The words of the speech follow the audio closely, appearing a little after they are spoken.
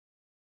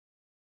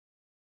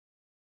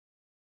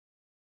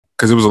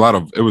because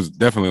it was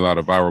definitely a lot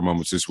of viral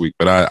moments this week,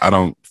 but I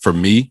don't, for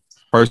me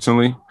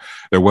personally,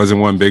 there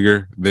wasn't one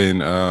bigger than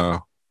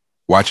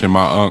watching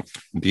my uncle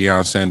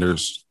Deion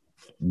Sanders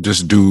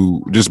just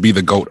be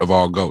the GOAT of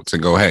all GOATs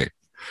and go, hey,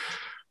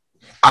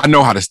 I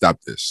know how to stop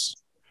this.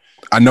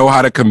 I know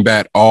how to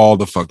combat all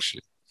the fuck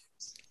shit.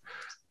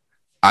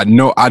 I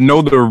know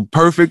the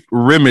perfect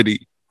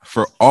remedy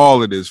for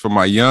all of this for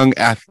my young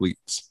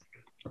athletes.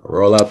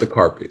 Roll out the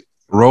carpet.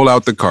 Roll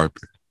out the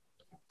carpet.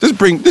 Just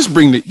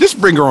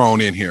bring her on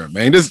in here,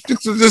 man.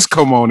 Just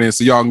come on in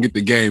so y'all can get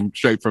the game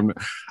straight from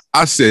the.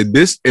 I said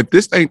this. If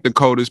this ain't the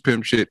coldest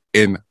pimp shit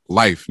in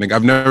life, nigga,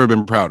 I've never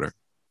been prouder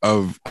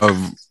of.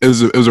 It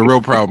was a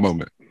real proud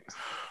moment.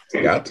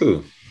 Got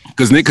to.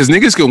 Because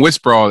niggas can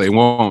whisper all they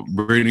want.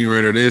 Brittany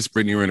Renner this,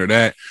 Brittany Renner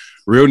that.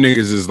 Real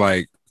niggas is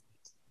like,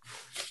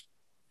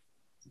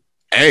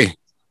 hey,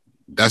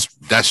 that's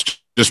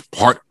just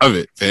part of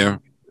it, fam.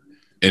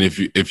 And if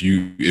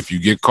you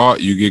get caught,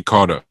 you get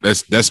caught up.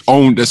 That's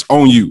on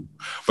you.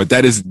 But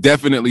that is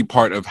definitely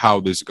part of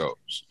how this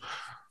goes.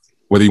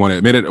 Whether you want to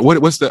admit it,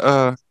 what's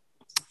the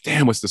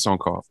song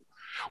called?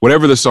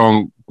 Whatever the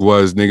song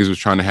was, niggas was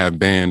trying to have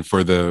banned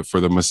for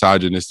the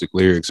misogynistic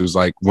lyrics. It was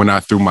like when I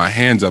threw my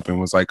hands up and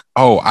was like,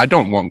 oh, I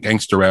don't want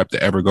gangster rap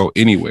to ever go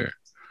anywhere.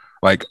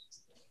 Like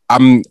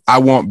I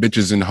want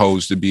bitches and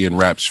hoes to be in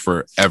raps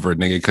forever,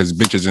 nigga, because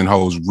bitches and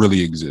hoes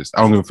really exist.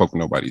 I don't give a fuck what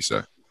nobody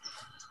say.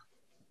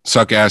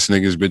 Suck ass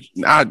niggas, bitch.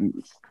 Nah,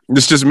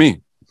 it's just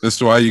me.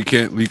 That's why you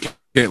can't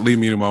leave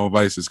me to my own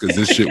vices, because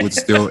this shit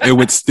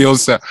would still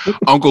sound.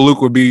 Uncle Luke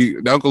and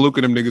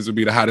them niggas would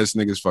be the hottest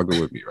niggas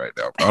fucking with me right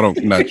now. I'm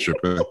not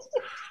tripping.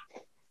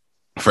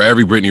 For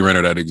every Brittany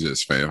Renner that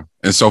exists, fam.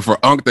 And so for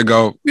Unc to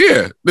go,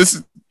 yeah,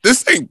 this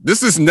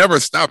is never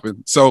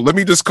stopping. So let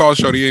me just call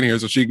Shorty in here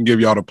so she can give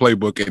y'all the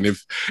playbook. And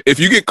if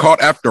you get caught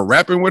after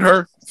rapping with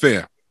her,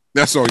 fam,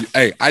 that's all.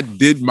 Hey, I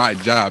did my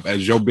job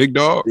as your big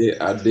dog. Yeah,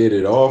 I did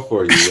it all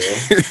for you,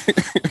 bro.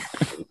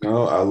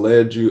 No, I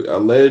led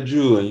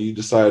you, and you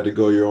decided to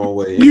go your own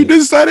way. You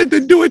decided to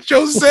do it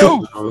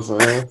yourself. You know what I'm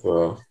saying?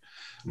 So,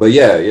 but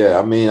yeah.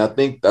 I mean, I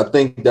think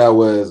that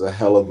was a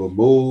hell of a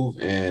move,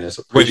 and it's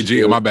a. Wait,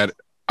 G, my bad.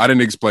 I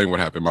didn't explain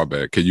what happened. My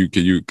bad. Can you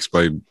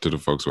explain to the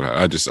folks what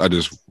happened? I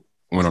just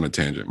went on a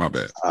tangent. My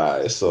bad. All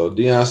right. So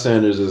Deion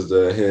Sanders is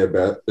the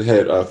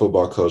head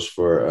football coach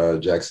for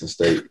Jackson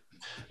State.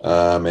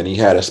 And he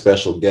had a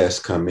special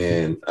guest come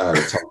in to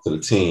talk to the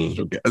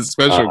team.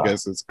 Special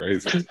guest is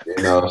crazy.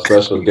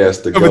 Special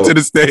guest to coming to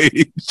the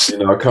stage.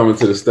 Coming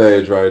to the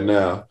stage right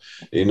now.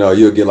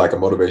 You'll get like a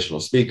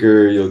motivational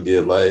speaker. You'll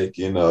get like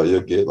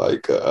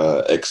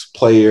a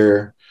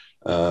ex-player.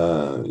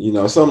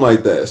 Something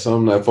like that.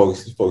 Something that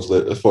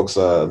folks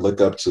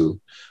look up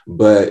to.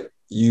 But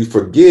you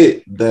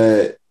forget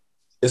that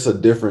it's a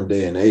different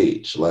day and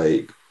age.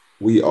 Like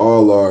we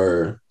all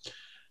are.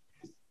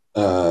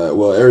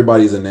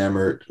 Everybody's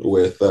enamored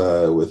with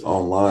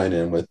online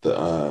and with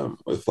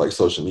like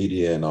social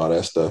media and all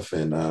that stuff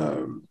and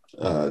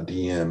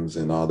DMs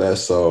and all that.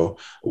 So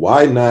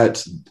why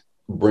not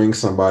bring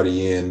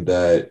somebody in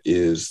that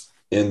is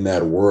in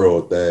that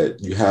world that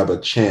you have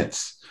a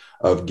chance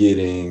of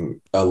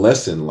getting a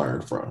lesson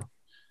learned from?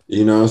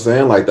 You know what I'm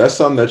saying? Like that's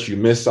something that you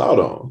miss out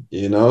on,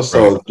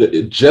 So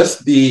right.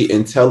 Just the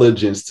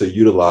intelligence to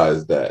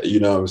utilize that, you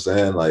know what I'm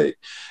saying? Like,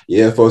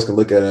 yeah, folks can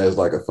look at it as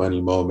like a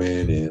funny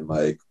moment and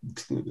like,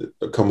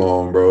 come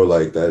on, bro,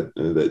 like that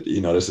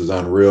this is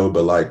unreal.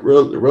 But like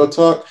real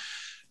talk,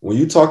 when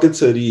you're talking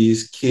to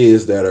these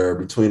kids that are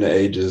between the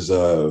ages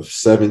of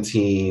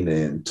 17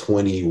 and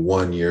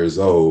 21 years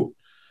old,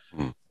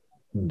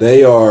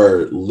 they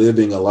are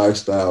living a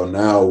lifestyle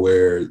now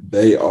where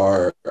they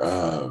are,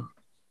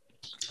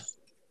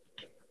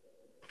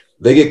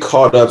 they get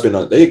caught up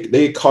they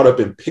get caught up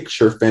in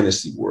picture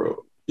fantasy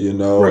world,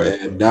 right.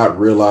 And not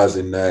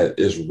realizing that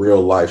it's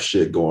real life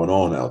shit going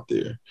on out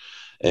there.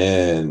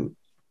 And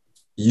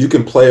you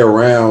can play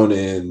around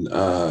and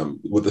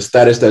with the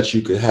status that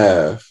you could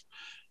have.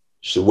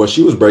 So what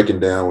she was breaking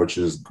down, which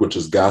is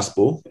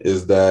gospel,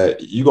 is that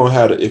you're gonna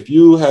have if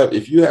you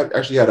have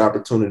actually had the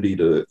opportunity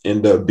to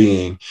end up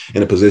being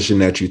in a position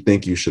that you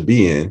think you should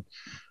be in,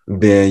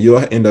 then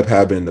you'll end up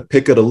having the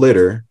pick of the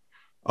litter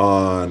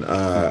on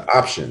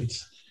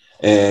options.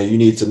 And you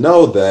need to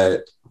know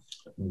that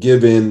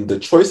given the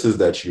choices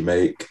that you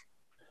make,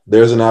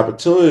 there's an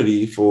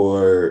opportunity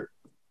for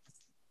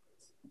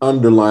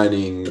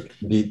underlining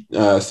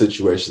the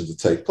situations to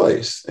take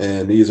place.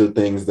 And these are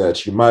things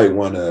that you might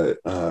want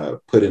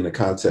to put into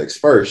context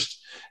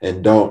first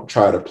and don't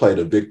try to play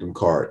the victim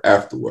card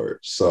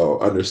afterwards. So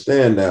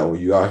understand that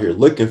when you're out here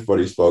looking for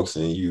these folks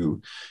and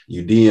you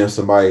DM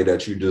somebody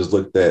that you just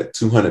looked at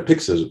 200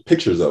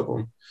 pictures of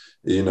them,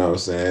 you know what I'm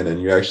saying? And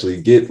you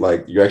actually get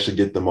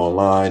them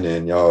online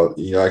and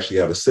you actually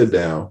have a sit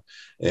down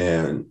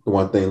and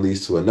one thing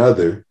leads to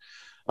another.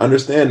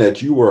 Understand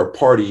that you were a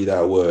party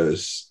that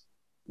was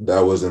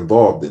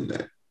involved in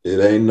that.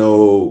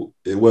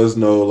 It was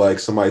no like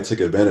somebody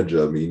took advantage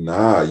of me.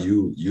 Nah,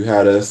 you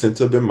had a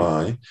incentive in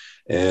mind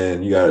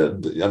And you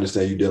got to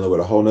understand you're dealing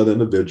with a whole nother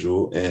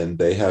individual, and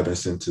they have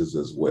incentives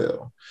as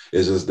well.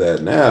 It's just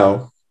that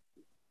now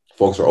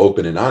folks are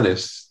open and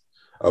honest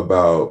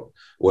about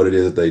what it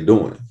is they're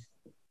doing.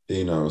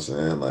 You know what I'm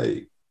saying?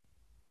 Like,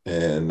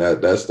 and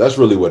that's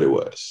really what it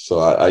was. So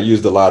I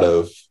used a lot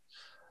of,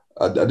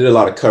 I did a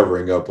lot of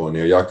covering up on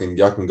there. Y'all can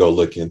go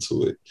look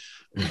into it.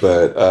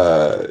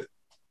 But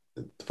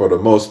for the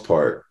most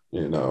part,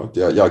 you know,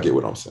 y'all get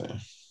what I'm saying.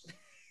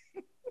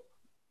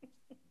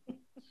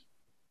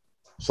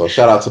 So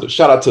shout out to the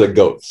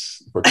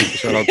goats.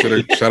 Shout out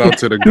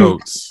to the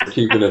goats. For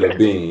keeping it a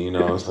bean, you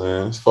know what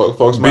I'm saying?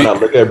 Folks might not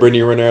look at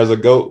Brittany Renner as a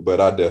goat,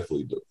 but I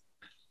definitely do.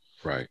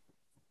 Right.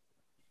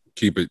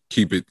 Keeping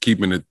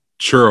it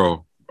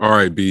churro. All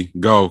right, B,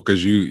 go,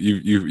 because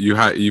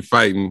you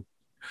fighting.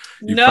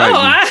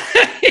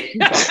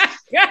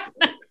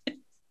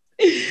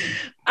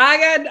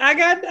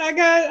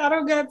 I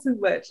don't got too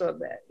much on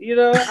that. You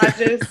know, I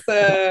just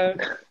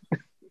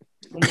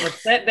I'm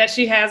upset that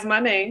she has my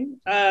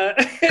name.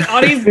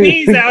 All these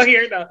bees out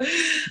here, though.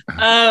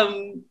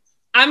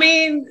 I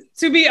mean,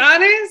 to be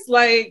honest,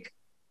 like,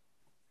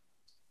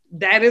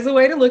 that is a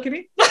way to look at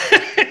it.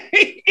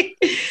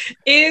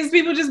 Is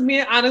people just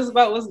being honest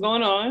about what's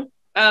going on.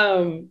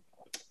 And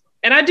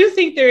I do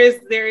think there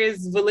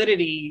is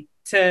validity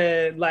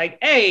to, like,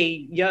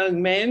 hey,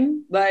 young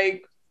men,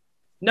 like,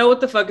 know what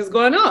the fuck is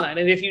going on.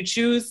 And if you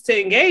choose to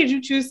engage,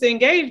 you choose to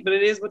engage, but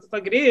it is what the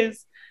fuck it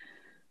is.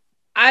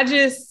 I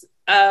just,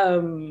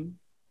 you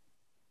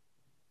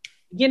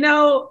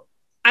know,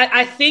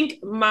 I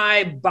think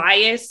my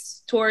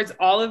bias towards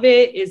all of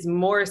it is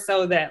more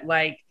so that,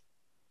 like,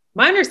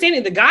 my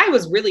understanding, the guy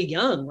was really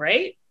young,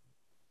 right?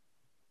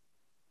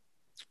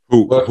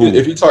 Who?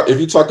 If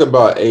you talk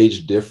about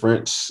age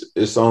difference,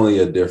 it's only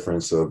a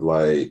difference of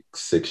like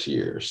 6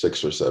 years,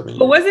 6 or 7 years.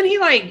 But wasn't he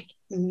like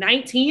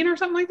 19 or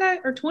something like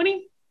that, or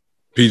 20?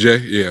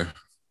 PJ, yeah.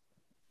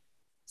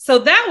 So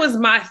that was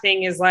my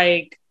thing, is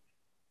like,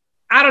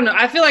 I don't know.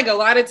 I feel like a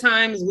lot of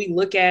times we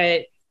look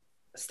at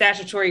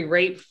statutory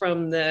rape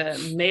from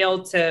the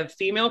male to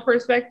female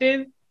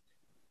perspective.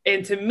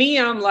 And to me,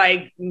 I'm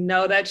like,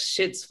 no, that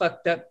shit's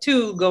fucked up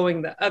too,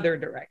 going the other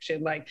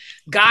direction. Like,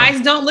 guys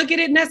don't look at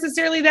it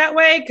necessarily that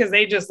way, because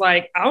they just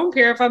like, I don't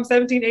care if I'm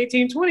 17,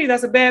 18, 20,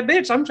 that's a bad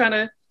bitch. I'm trying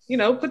to, you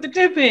know, put the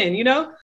tip in, you know?